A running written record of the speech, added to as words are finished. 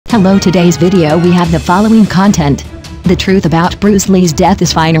Hello, today's video we have the following content. The truth about Bruce Lee's death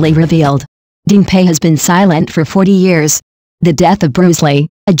is finally revealed. Ding Pei has been silent for 40 years. The death of Bruce Lee,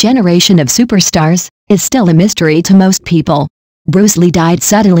 a generation of superstars, is still a mystery to most people. Bruce Lee died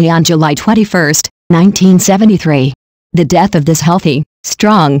suddenly on July 21, 1973. The death of this healthy,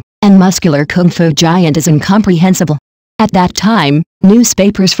 strong, and muscular kung fu giant is incomprehensible. At that time,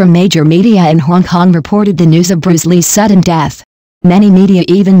 newspapers from major media in Hong Kong reported the news of Bruce Lee's sudden death. Many media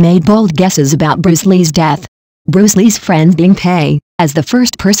even made bold guesses about Bruce Lee's death. Bruce Lee's friend Ding Pei, as the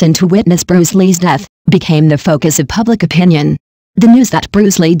first person to witness Bruce Lee's death, became the focus of public opinion. The news that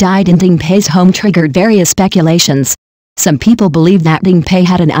Bruce Lee died in Ding Pei's home triggered various speculations. Some people believed that Ding Pei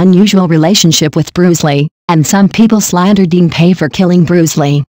had an unusual relationship with Bruce Lee, and some people slandered Ding Pei for killing Bruce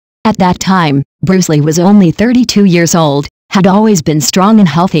Lee. At that time, Bruce Lee was only 32 years old, had always been strong and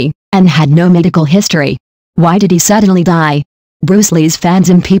healthy, and had no medical history. Why did he suddenly die? Bruce Lee's fans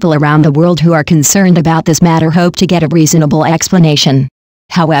and people around the world who are concerned about this matter hope to get a reasonable explanation.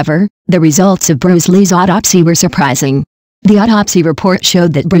 However, the results of Bruce Lee's autopsy were surprising. The autopsy report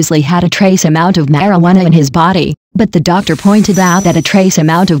showed that Bruce Lee had a trace amount of marijuana in his body, but the doctor pointed out that a trace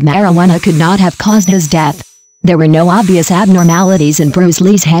amount of marijuana could not have caused his death. There were no obvious abnormalities in Bruce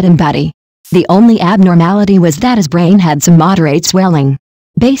Lee's head and body. The only abnormality was that his brain had some moderate swelling.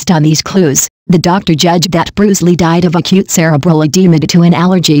 Based on these clues, the doctor judged that Bruce Lee died of acute cerebral edema due to an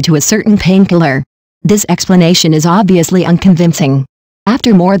allergy to a certain painkiller. This explanation is obviously unconvincing.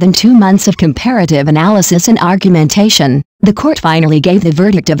 After more than 2 months of comparative analysis and argumentation, the court finally gave the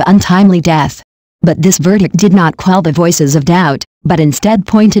verdict of untimely death. But this verdict did not quell the voices of doubt, but instead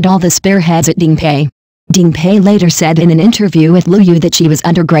pointed all the spearheads at Ding Pei. Ding Pei later said in an interview with Liu Yu that she was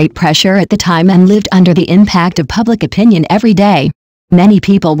under great pressure at the time and lived under the impact of public opinion every day. Many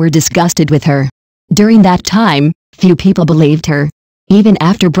people were disgusted with her. During that time, few people believed her. Even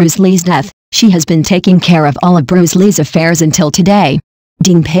after Bruce Lee's death, she has been taking care of all of Bruce Lee's affairs until today.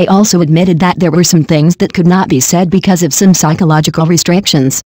 Ding Pei also admitted that there were some things that could not be said because of some psychological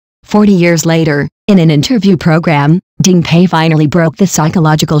restrictions. 40 years later, in an interview program, Ding Pei finally broke the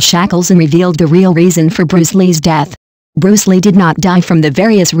psychological shackles and revealed the real reason for Bruce Lee's death. Bruce Lee did not die from the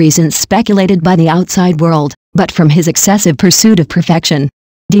various reasons speculated by the outside world, but from his excessive pursuit of perfection.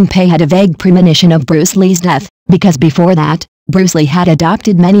 Ding Pei had a vague premonition of Bruce Lee's death, because before that, Bruce Lee had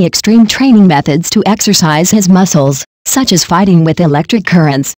adopted many extreme training methods to exercise his muscles, such as fighting with electric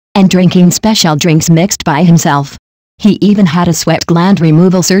currents, and drinking special drinks mixed by himself. He even had a sweat gland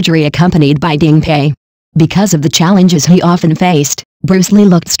removal surgery accompanied by Ding Pei. Because of the challenges he often faced, Bruce Lee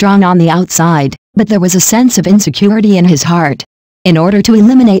looked strong on the outside, but there was a sense of insecurity in his heart. In order to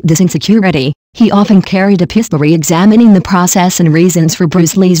eliminate this insecurity, he often carried a pistol re-examining the process and reasons for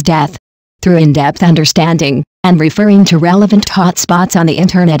Bruce Lee's death. Through in-depth understanding, and referring to relevant hotspots on the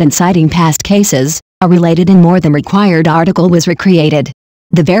internet and citing past cases, a related and more than required article was recreated.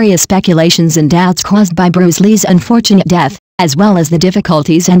 The various speculations and doubts caused by Bruce Lee's unfortunate death, as well as the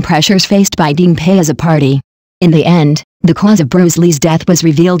difficulties and pressures faced by Ding Pei as a party. In the end, the cause of Bruce Lee's death was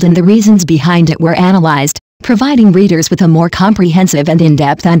revealed and the reasons behind it were analyzed, providing readers with a more comprehensive and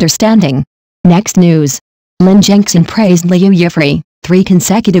in-depth understanding. Next news. Lin Jiangxin praised Liu Yu for 3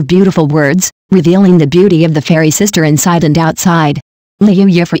 consecutive beautiful words, revealing the beauty of the fairy sister inside and outside. Liu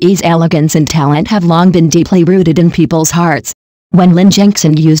Yu's elegance and talent have long been deeply rooted in people's hearts. When Lin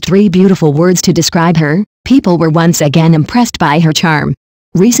Jiangxin used 3 beautiful words to describe her, people were once again impressed by her charm.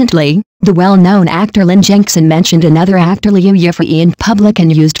 Recently, the well-known actor Lin Jiangxin mentioned another actor Liu Yu in public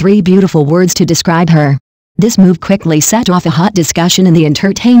and used 3 beautiful words to describe her. This move quickly set off a hot discussion in the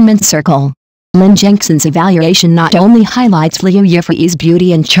entertainment circle. Lin Jiangxin's evaluation not only highlights Liu Yu's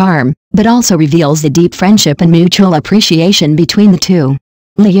beauty and charm, but also reveals the deep friendship and mutual appreciation between the two.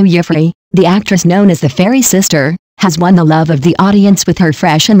 Liu Yu, the actress known as the Fairy Sister, has won the love of the audience with her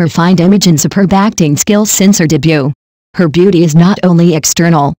fresh and refined image and superb acting skills since her debut. Her beauty is not only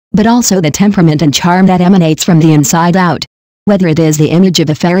external, but also the temperament and charm that emanates from the inside out. Whether it is the image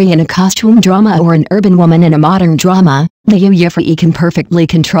of a fairy in a costume drama or an urban woman in a modern drama, Liu Yu can perfectly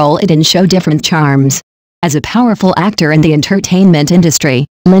control it and show different charms. As a powerful actor in the entertainment industry,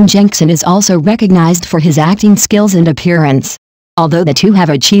 Lin Jiangxin is also recognized for his acting skills and appearance. Although the two have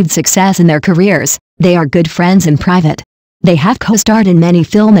achieved success in their careers, they are good friends in private. They have co-starred in many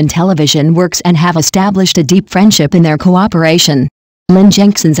film and television works and have established a deep friendship in their cooperation. Lin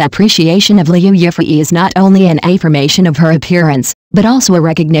Jiangxin's appreciation of Liu Yu is not only an affirmation of her appearance, but also a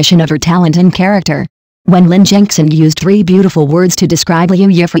recognition of her talent and character. When Lin Jiangxin used 3 beautiful words to describe Liu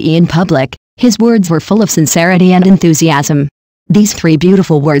Yu in public, his words were full of sincerity and enthusiasm. These three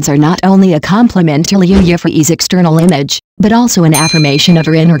beautiful words are not only a compliment to Liu Yifei's external image, but also an affirmation of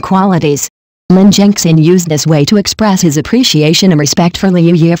her inner qualities. Lin Zhengxin used this way to express his appreciation and respect for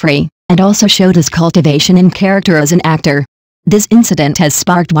Liu Yifei, and also showed his cultivation and character as an actor. This incident has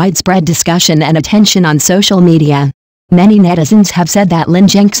sparked widespread discussion and attention on social media. Many netizens have said that Lin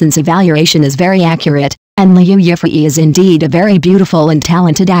Zhengxin's evaluation is very accurate, and Liu Yifei is indeed a very beautiful and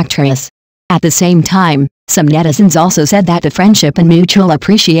talented actress. At the same time, some netizens also said that the friendship and mutual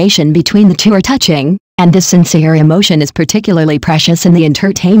appreciation between the two are touching, and this sincere emotion is particularly precious in the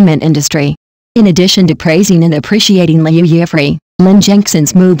entertainment industry. In addition to praising and appreciating Liu Yifei, Lin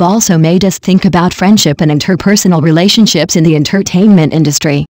Zhengxin's move also made us think about friendship and interpersonal relationships in the entertainment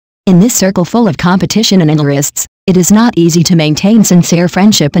industry. In this circle full of competition and interests, it is not easy to maintain sincere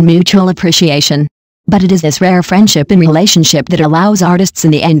friendship and mutual appreciation. But it is this rare friendship and relationship that allows artists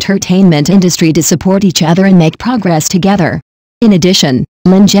in the entertainment industry to support each other and make progress together. In addition,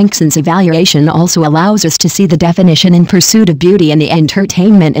 Lin Zhengxin's evaluation also allows us to see the definition and pursuit of beauty in the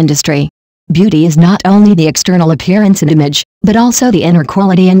entertainment industry. Beauty is not only the external appearance and image, but also the inner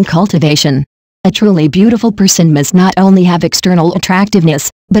quality and cultivation. A truly beautiful person must not only have external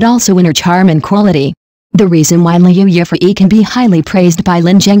attractiveness, but also inner charm and quality. The reason why Liu Yifei can be highly praised by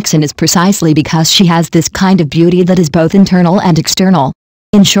Lin Zhengxin is precisely because she has this kind of beauty that is both internal and external.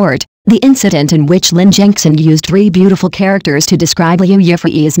 In short, the incident in which Lin Zhengxin used three beautiful characters to describe Liu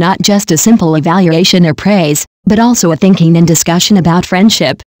Yifei is not just a simple evaluation or praise, but also a thinking and discussion about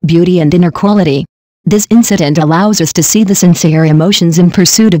friendship, beauty and inner quality. This incident allows us to see the sincere emotions in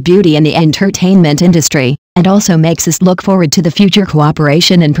pursuit of beauty in the entertainment industry, and also makes us look forward to the future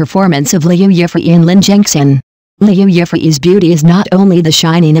cooperation and performance of Liu Yifei and Lin Zhengxin. Liu Yifei's beauty is not only the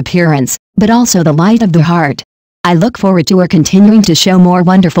shining appearance, but also the light of the heart. I look forward to her continuing to show more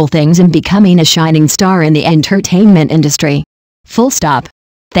wonderful things and becoming a shining star in the entertainment industry. Full stop.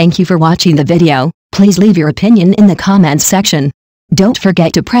 Thank you for watching the video. Please leave your opinion in the comments section. Don't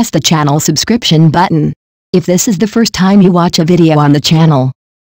forget to press the channel subscription button. If this is the first time you watch a video on the channel,